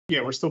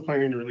Yeah, we're still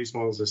planning to release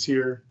models this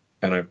year.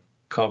 And I'm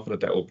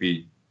confident that will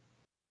be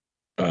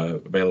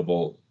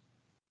available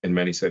in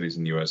many cities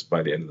in the US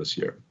by the end of this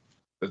year.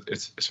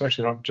 It's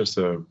especially not just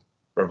a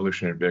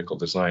revolution in vehicle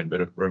design, but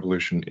a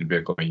revolution in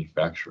vehicle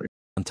manufacturing.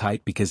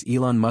 Tight because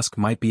Elon Musk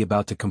might be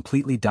about to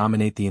completely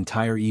dominate the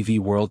entire EV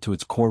world to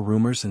its core.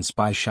 Rumors and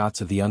spy shots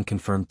of the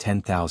unconfirmed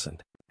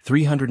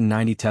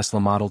 10,390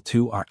 Tesla Model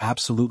 2 are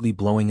absolutely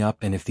blowing up,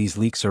 and if these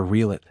leaks are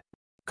real, it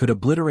could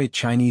obliterate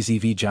Chinese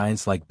EV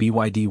giants like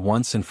BYD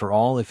once and for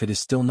all. If it is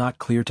still not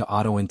clear to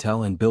Auto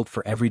Intel and built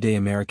for everyday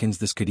Americans,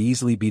 this could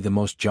easily be the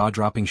most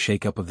jaw-dropping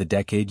shakeup of the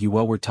decade.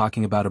 We're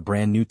talking about a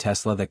brand new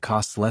Tesla that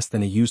costs less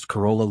than a used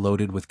Corolla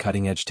loaded with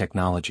cutting-edge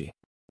technology.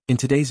 In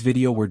today's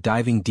video, we're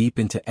diving deep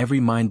into every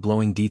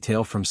mind-blowing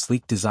detail, from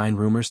sleek design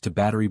rumors to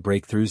battery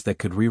breakthroughs that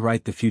could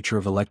rewrite the future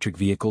of electric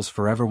vehicles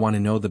forever. Want to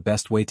know the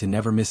best way to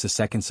never miss a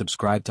second?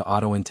 Subscribe to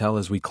Auto Intel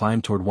as we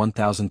climb toward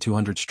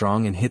 1,200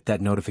 strong, and hit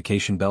that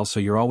notification bell so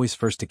you're always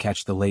first to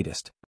catch the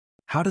latest.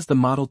 How does the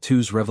Model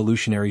 2's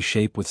revolutionary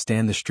shape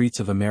withstand the streets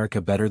of America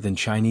better than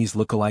Chinese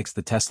lookalikes?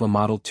 The Tesla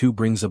Model 2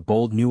 brings a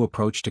bold new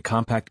approach to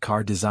compact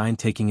car design,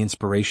 taking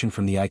inspiration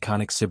from the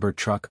iconic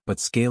Cybertruck but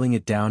scaling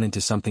it down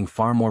into something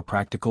far more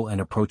practical and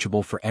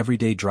approachable for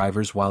everyday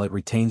drivers. While it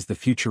retains the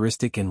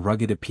futuristic and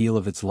rugged appeal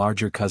of its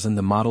larger cousin,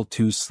 the Model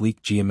 2's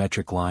sleek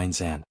geometric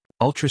lines and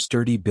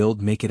ultra-sturdy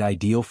build make it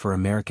ideal for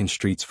American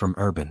streets. From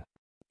urban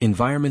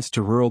environments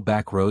to rural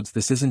back roads,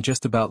 this isn't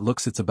just about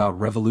looks, it's about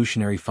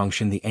revolutionary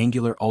function. The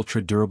angular,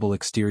 ultra-durable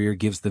exterior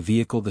gives the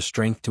vehicle the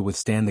strength to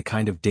withstand the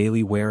kind of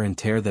daily wear and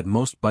tear that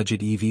most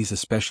budget EVs,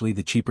 especially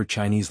the cheaper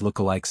Chinese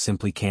lookalikes,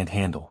 simply can't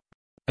handle.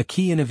 A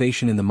key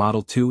innovation in the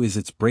Model 2 is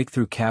its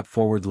breakthrough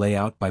cab-forward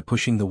layout. By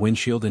pushing the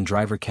windshield and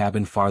driver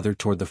cabin farther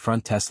toward the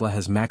front, Tesla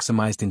has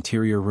maximized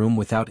interior room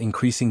without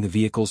increasing the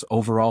vehicle's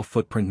overall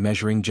footprint.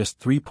 Measuring just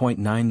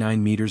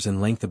 3.99 meters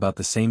in length, about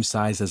the same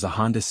size as a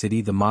Honda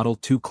City, the Model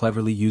 2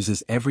 cleverly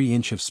uses every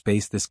inch of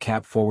space. This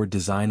cab-forward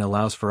design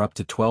allows for up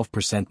to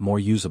 12% more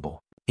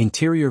usable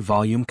interior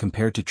volume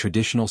compared to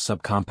traditional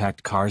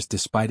subcompact cars.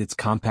 Despite its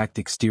compact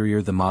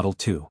exterior, the Model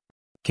 2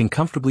 can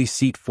comfortably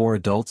seat 4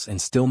 adults and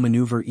still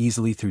maneuver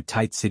easily through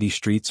tight city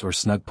streets or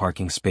snug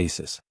parking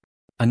spaces.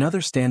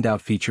 Another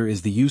standout feature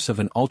is the use of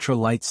an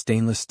ultra-light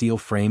stainless steel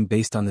frame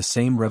based on the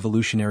same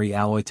revolutionary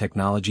alloy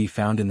technology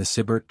found in the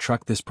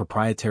Cybertruck. This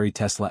proprietary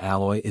Tesla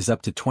alloy is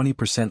up to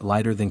 20%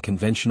 lighter than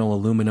conventional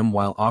aluminum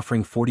while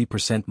offering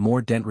 40%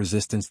 more dent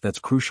resistance. That's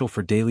crucial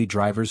for daily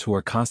drivers who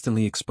are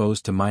constantly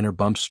exposed to minor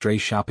bumps, stray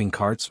shopping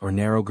carts, or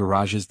narrow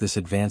garages. This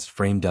advanced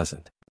frame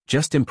doesn't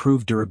just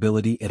improve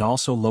durability, it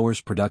also lowers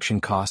production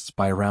costs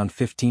by around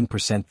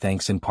 15%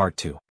 thanks in part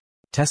to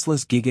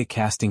Tesla's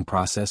Gigafactory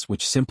process,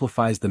 which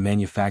simplifies the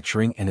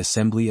manufacturing and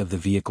assembly of the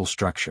vehicle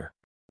structure.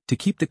 To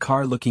keep the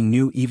car looking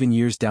new even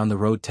years down the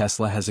road,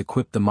 Tesla has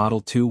equipped the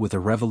Model 2 with a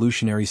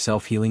revolutionary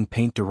self-healing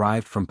paint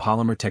derived from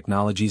polymer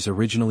technologies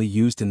originally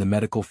used in the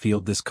medical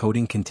field. This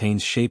coating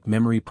contains shape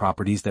memory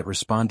properties that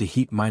respond to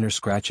heat. Minor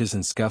scratches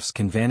and scuffs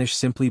can vanish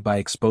simply by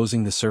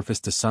exposing the surface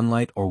to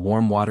sunlight or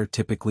warm water,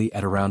 typically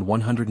at around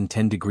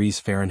 110 degrees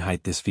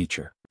Fahrenheit. This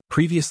feature,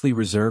 previously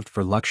reserved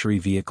for luxury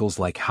vehicles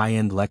like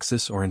high-end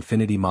Lexus or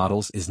Infiniti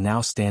models, is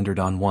now standard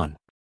on one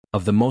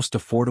of the most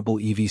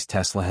affordable EVs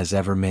Tesla has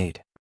ever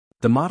made.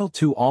 The Model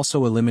 2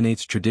 also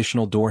eliminates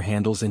traditional door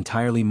handles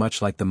entirely,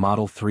 much like the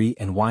Model 3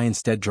 and Y.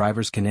 Instead,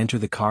 drivers can enter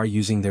the car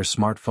using their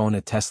smartphone,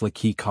 a Tesla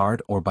key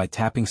card, or by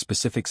tapping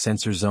specific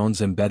sensor zones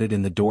embedded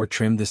in the door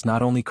trim. This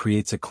not only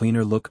creates a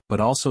cleaner look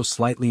but also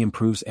slightly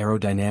improves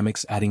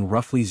aerodynamics, adding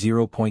roughly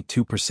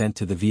 0.2%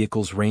 to the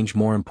vehicle's range.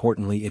 More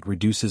importantly, it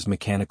reduces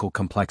mechanical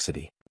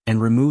complexity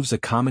and removes a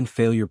common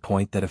failure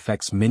point that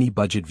affects many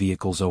budget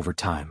vehicles over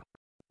time.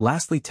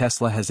 Lastly,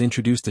 Tesla has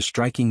introduced a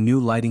striking new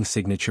lighting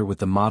signature with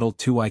the Model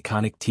 2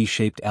 iconic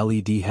T-shaped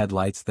LED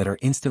headlights that are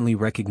instantly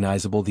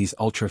recognizable. These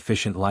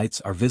ultra-efficient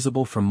lights are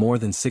visible from more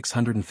than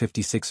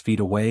 656 feet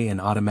away and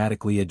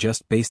automatically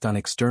adjust based on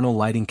external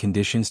lighting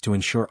conditions to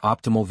ensure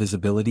optimal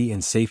visibility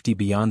and safety.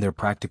 Beyond their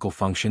practical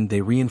function,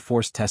 they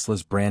reinforce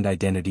Tesla's brand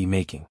identity,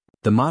 making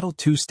the Model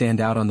 2 stand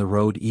out on the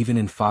road even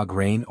in fog,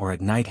 rain, or at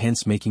night,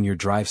 hence making your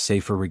drive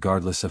safer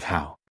regardless of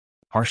how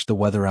harsh the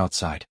weather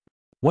outside.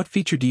 What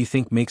feature do you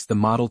think makes the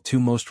Model 2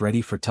 most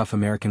ready for tough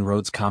American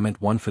roads? Comment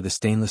 1 for the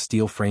stainless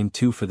steel frame,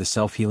 2 for the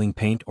self-healing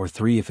paint, or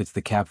 3 if it's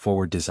the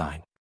cab-forward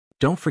design.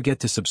 Don't forget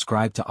to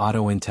subscribe to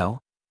Auto Intel.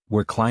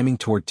 We're climbing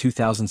toward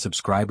 2,000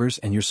 subscribers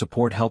and your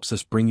support helps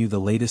us bring you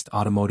the latest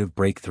automotive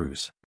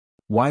breakthroughs.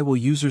 Why will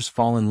users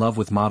fall in love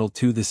with Model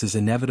 2? This is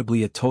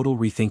inevitably a total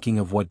rethinking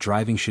of what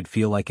driving should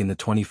feel like in the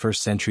 21st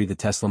century. The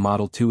Tesla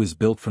Model 2 is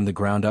built from the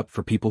ground up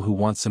for people who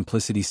want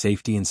simplicity,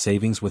 safety, and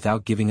savings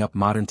without giving up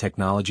modern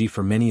technology.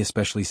 For many,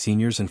 especially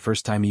seniors and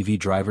first-time EV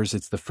drivers,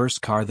 it's the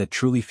first car that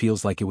truly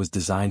feels like it was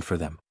designed for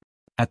them.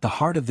 At the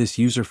heart of this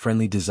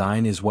user-friendly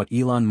design is what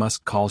Elon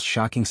Musk calls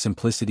shocking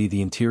simplicity.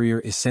 The interior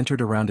is centered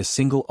around a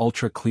single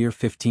ultra-clear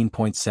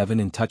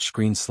 15.7-inch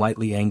touchscreen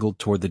slightly angled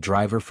toward the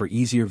driver for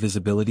easier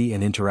visibility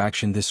and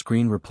interaction. This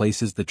screen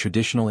replaces the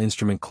traditional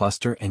instrument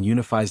cluster and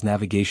unifies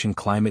navigation,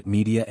 climate,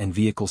 media, and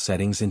vehicle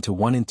settings into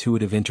one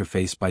intuitive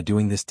interface. By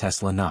doing this,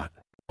 Tesla not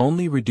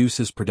only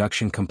reduces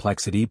production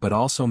complexity but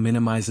also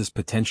minimizes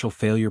potential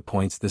failure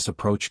points. This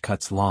approach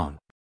cuts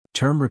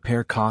long-term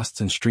repair costs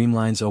and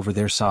streamlines over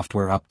their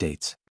software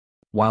updates.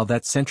 While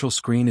that central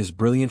screen is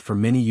brilliant for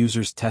many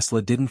users,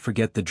 Tesla didn't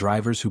forget the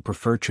drivers who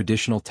prefer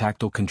traditional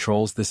tactile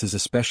controls. This is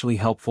especially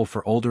helpful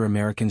for older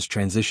Americans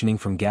transitioning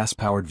from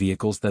gas-powered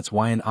vehicles. That's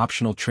why an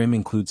optional trim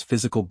includes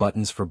physical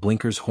buttons for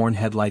blinkers, horn,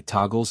 headlight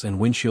toggles, and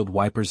windshield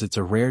wipers. It's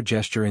a rare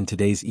gesture in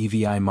today's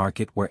EVI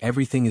market where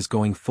everything is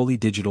going fully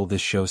digital.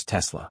 This shows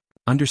Tesla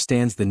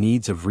understands the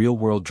needs of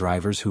real-world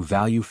drivers who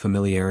value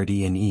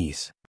familiarity and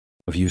ease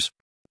of use.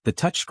 The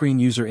touchscreen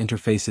user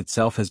interface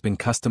itself has been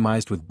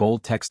customized with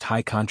bold text,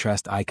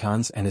 high-contrast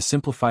icons, and a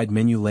simplified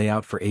menu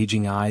layout for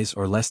aging eyes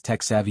or less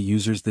tech-savvy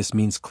users. This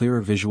means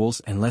clearer visuals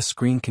and less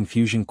screen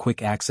confusion.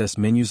 Quick access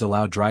menus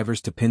allow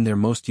drivers to pin their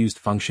most used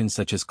functions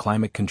such as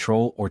climate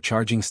control or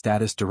charging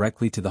status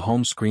directly to the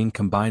home screen,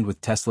 combined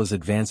with Tesla's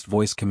advanced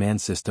voice command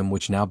system,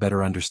 which now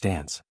better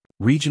understands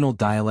regional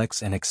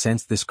dialects and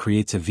accents. This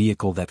creates a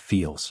vehicle that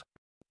feels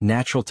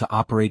natural to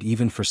operate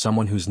even for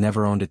someone who's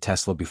never owned a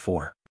Tesla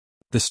before.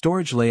 The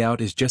storage layout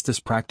is just as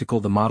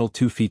practical. The Model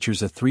 2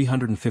 features a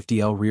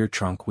 350L rear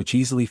trunk which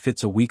easily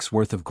fits a week's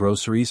worth of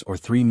groceries or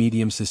 3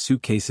 medium-sized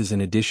suitcases.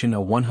 In addition, a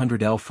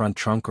 100L front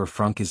trunk or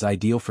frunk is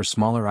ideal for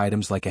smaller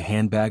items like a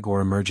handbag or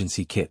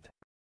emergency kit.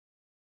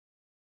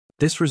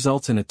 This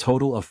results in a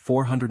total of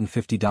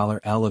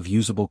 $450L of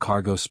usable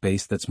cargo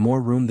space. That's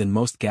more room than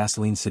most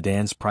gasoline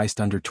sedans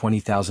priced under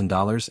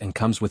 $20,000 and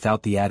comes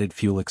without the added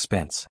fuel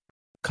expense.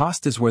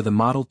 Cost is where the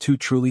Model 2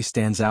 truly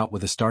stands out.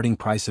 With a starting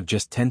price of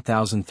just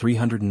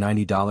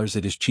 $10,390,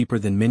 it is cheaper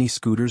than many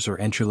scooters or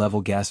entry-level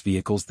gas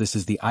vehicles. This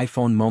is the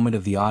iPhone moment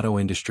of the auto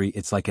industry.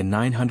 It's like a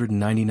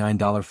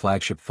 $999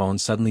 flagship phone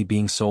suddenly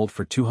being sold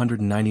for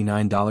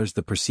 $299.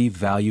 The perceived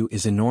value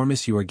is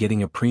enormous. You are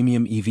getting a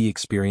premium EV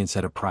experience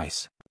at a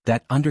price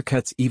that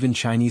undercuts even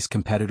Chinese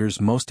competitors.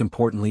 Most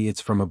importantly,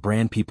 it's from a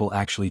brand people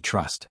actually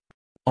trust.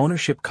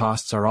 Ownership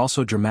costs are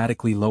also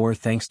dramatically lower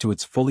thanks to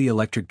its fully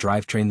electric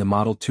drivetrain. The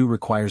Model 2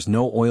 requires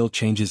no oil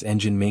changes,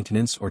 engine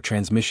maintenance, or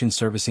transmission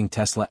servicing.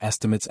 Tesla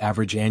estimates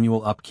average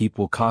annual upkeep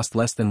will cost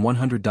less than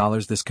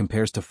 $100. This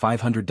compares to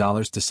 $500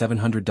 to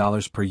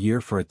 $700 per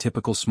year for a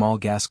typical small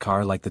gas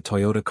car like the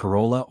Toyota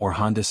Corolla or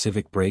Honda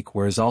Civic. Brake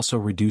wear is also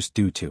reduced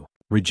due to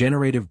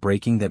regenerative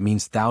braking. That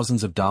means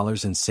thousands of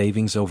dollars in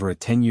savings over a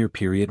 10-year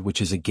period,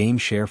 which is a game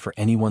changer for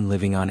anyone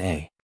living on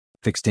a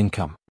fixed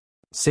income.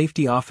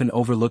 Safety, often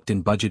overlooked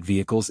in budget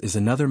vehicles, is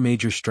another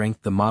major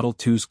strength. The Model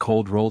 2's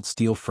cold-rolled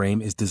steel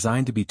frame is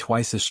designed to be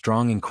twice as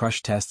strong in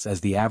crush tests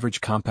as the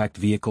average compact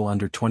vehicle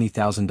under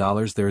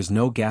 $20,000. There is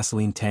no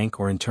gasoline tank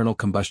or internal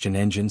combustion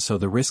engine, so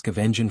the risk of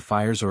engine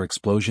fires or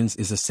explosions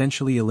is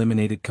essentially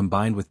eliminated.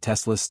 Combined with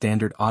Tesla's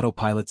standard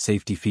autopilot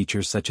safety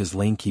features such as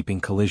lane-keeping,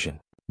 collision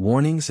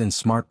warnings, and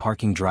smart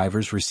parking,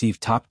 drivers receive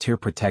top-tier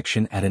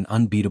protection at an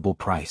unbeatable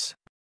price.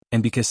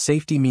 And because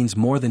safety means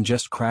more than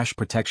just crash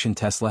protection,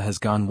 Tesla has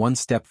gone one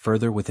step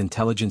further with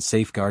intelligent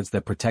safeguards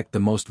that protect the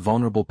most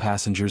vulnerable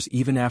passengers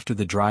even after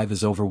the drive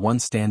is over. One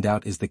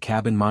standout is the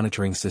cabin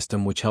monitoring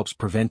system, which helps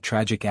prevent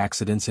tragic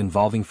accidents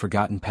involving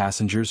forgotten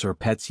passengers or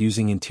pets.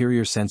 Using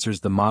interior sensors,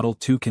 the Model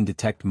 2 can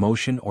detect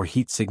motion or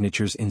heat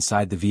signatures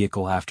inside the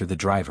vehicle after the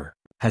driver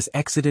has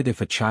exited.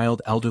 If a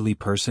child, elderly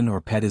person,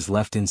 or pet is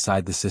left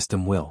inside, the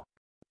system will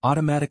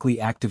automatically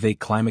activate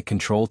climate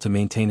control to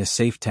maintain a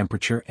safe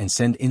temperature and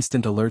send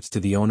instant alerts to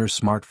the owner's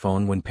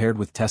smartphone. When paired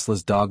with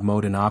Tesla's dog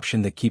mode, an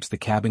option that keeps the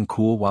cabin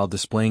cool while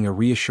displaying a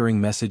reassuring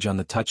message on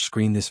the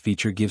touchscreen, this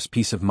feature gives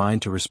peace of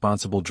mind to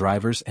responsible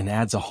drivers and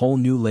adds a whole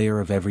new layer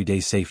of everyday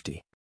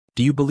safety.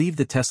 Do you believe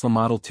the Tesla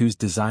Model 2's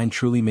design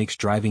truly makes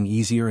driving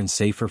easier and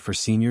safer for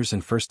seniors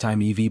and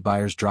first-time EV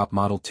buyers? Drop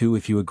Model 2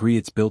 if you agree.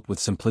 It's built with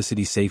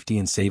simplicity, safety,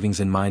 and savings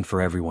in mind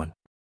for everyone.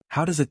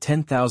 How does a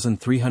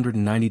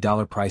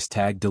 $10,390 price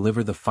tag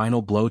deliver the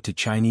final blow to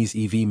Chinese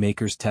EV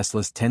makers?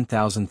 Tesla's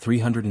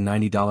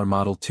 $10,390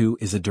 Model 2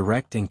 is a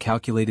direct and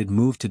calculated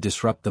move to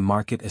disrupt the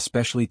market,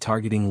 especially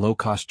targeting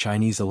low-cost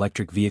Chinese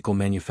electric vehicle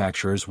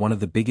manufacturers. One of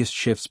the biggest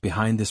shifts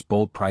behind this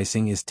bold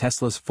pricing is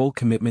Tesla's full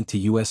commitment to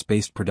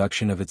US-based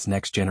production of its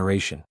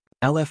next-generation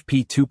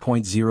LFP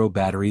 2.0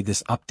 battery.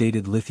 This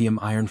updated lithium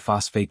iron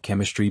phosphate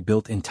chemistry,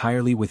 built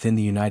entirely within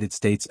the United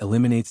States,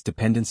 eliminates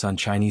dependence on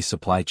Chinese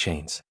supply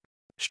chains,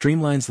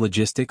 streamlines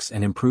logistics,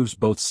 and improves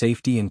both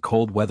safety and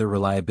cold weather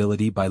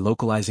reliability. By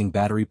localizing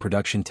battery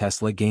production,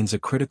 Tesla gains a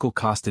critical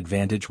cost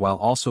advantage while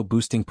also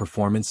boosting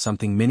performance,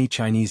 something many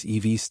Chinese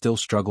EVs still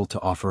struggle to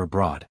offer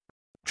abroad.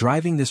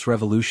 Driving this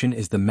revolution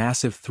is the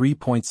massive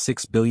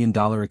 $3.6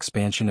 billion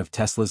expansion of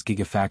Tesla's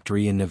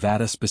Gigafactory in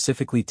Nevada,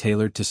 specifically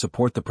tailored to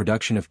support the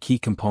production of key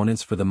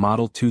components for the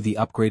Model 2. The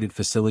upgraded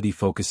facility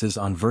focuses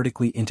on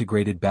vertically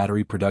integrated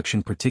battery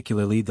production,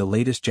 particularly the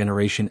latest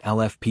generation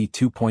LFP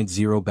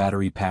 2.0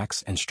 battery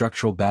packs and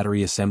structural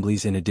battery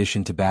assemblies. In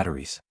addition to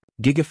batteries,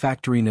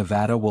 Gigafactory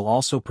Nevada will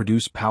also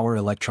produce power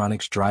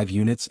electronics drive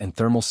units and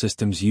thermal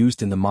systems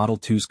used in the Model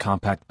 2's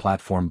compact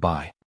platform.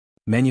 By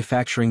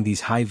manufacturing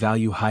these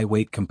high-value,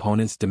 high-weight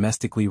components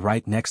domestically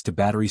right next to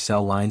battery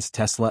cell lines,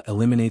 Tesla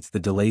eliminates the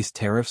delays,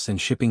 tariffs, and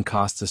shipping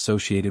costs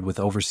associated with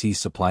overseas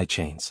supply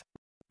chains.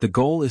 The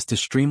goal is to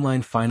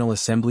streamline final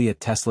assembly at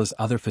Tesla's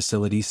other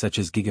facilities such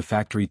as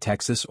Gigafactory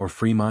Texas or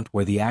Fremont,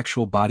 where the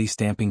actual body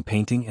stamping,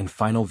 painting, and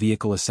final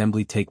vehicle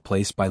assembly take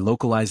place. By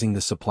localizing the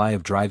supply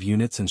of drive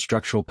units and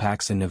structural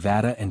packs in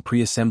Nevada and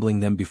pre-assembling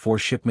them before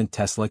shipment,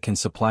 Tesla can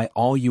supply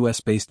all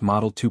US-based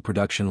Model 2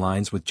 production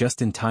lines with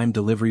just-in-time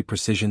delivery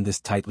precision. This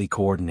tightly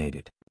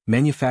coordinated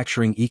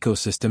manufacturing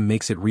ecosystem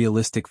makes it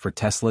realistic for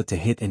Tesla to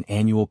hit an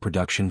annual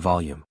production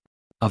volume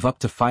of up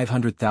to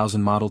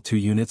 500,000 Model 2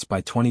 units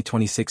by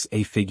 2026,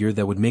 a figure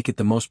that would make it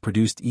the most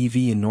produced EV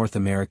in North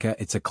America.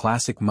 It's a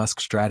classic Musk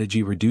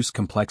strategy: reduce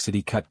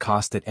complexity, cut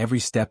cost at every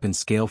step, and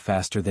scale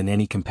faster than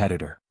any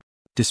competitor.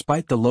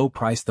 Despite the low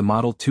price, the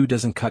Model 2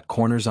 doesn't cut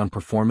corners on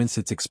performance.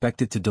 It's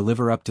expected to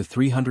deliver up to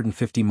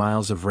 350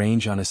 miles of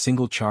range on a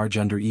single charge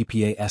under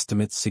EPA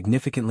estimates,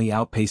 significantly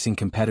outpacing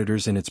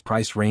competitors in its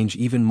price range.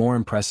 Even more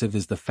impressive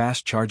is the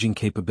fast charging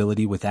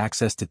capability. With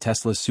access to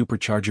Tesla's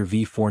Supercharger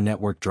V4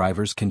 network,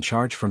 drivers can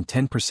charge from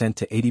 10%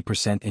 to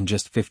 80% in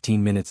just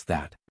 15 minutes.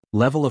 That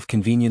level of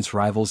convenience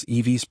rivals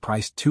EVs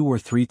priced 2 or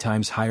 3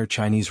 times higher.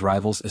 Chinese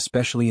rivals,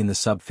 especially in the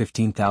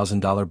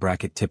sub-$15,000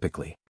 bracket,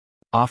 typically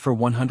offer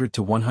 100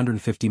 to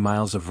 150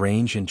 miles of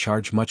range and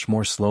charge much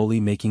more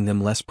slowly, making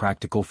them less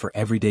practical for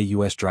everyday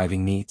US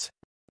driving needs.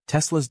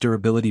 Tesla's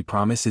durability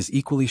promise is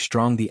equally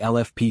strong. The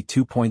LFP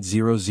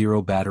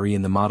 2.00 battery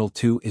in the Model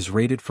 2 is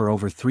rated for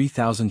over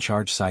 3,000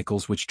 charge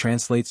cycles, which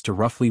translates to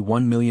roughly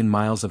 1 million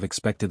miles of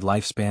expected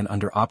lifespan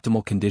under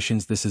optimal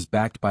conditions. This is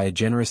backed by a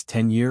generous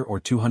 10-year or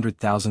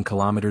 200,000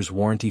 kilometers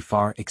warranty,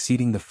 far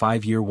exceeding the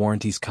 5-year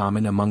warranties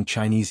common among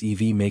Chinese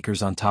EV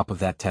makers. On top of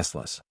that,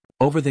 Tesla's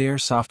over-the-air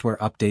software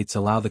updates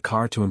allow the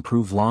car to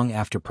improve long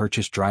after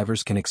purchase.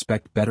 Drivers can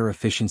expect better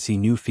efficiency,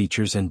 new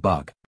features, and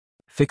bug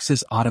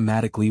fixes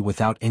automatically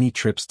without any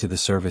trips to the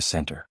service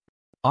center.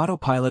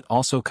 Autopilot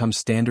also comes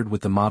standard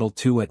with the Model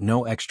 2 at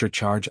no extra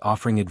charge,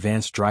 offering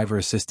advanced driver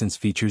assistance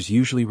features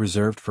usually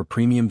reserved for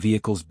premium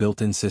vehicles.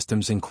 Built-in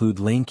systems include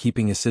lane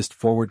keeping assist,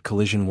 forward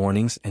collision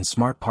warnings, and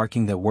smart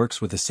parking that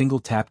works with a single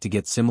tap. To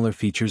get similar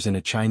features in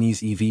a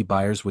Chinese EV,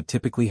 buyers would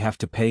typically have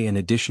to pay an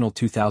additional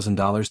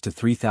 $2,000 to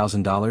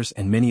 $3,000,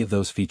 and many of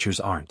those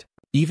features aren't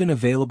even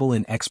available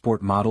in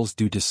export models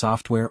due to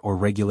software or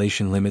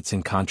regulation limits.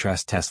 In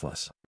contrast,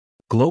 Tesla's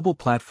global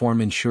platform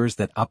ensures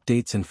that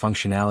updates and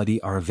functionality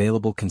are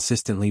available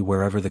consistently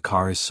wherever the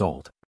car is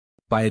sold.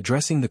 By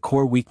addressing the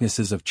core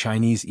weaknesses of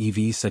Chinese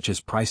EVs such as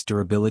price,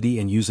 durability,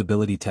 and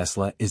usability,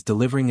 Tesla is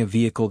delivering a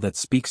vehicle that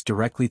speaks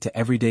directly to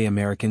everyday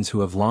Americans who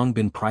have long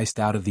been priced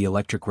out of the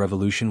electric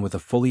revolution. With a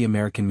fully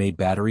American-made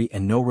battery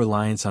and no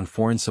reliance on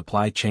foreign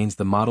supply chains,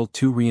 the Model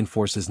 2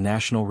 reinforces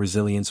national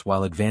resilience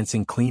while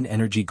advancing clean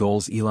energy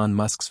goals. Elon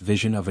Musk's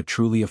vision of a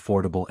truly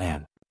affordable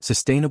and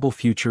sustainable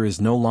future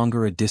is no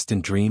longer a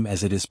distant dream,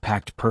 as it is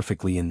packed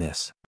perfectly in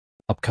this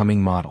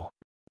upcoming model.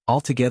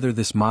 Altogether,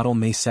 this model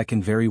may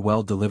second very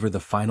well deliver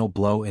the final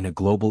blow in a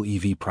global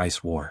EV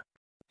price war.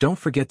 Don't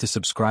forget to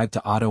subscribe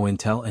to Auto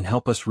Intel and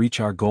help us reach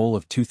our goal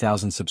of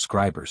 2,000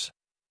 subscribers.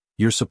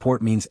 Your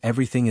support means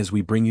everything as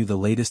we bring you the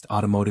latest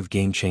automotive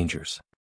game changers.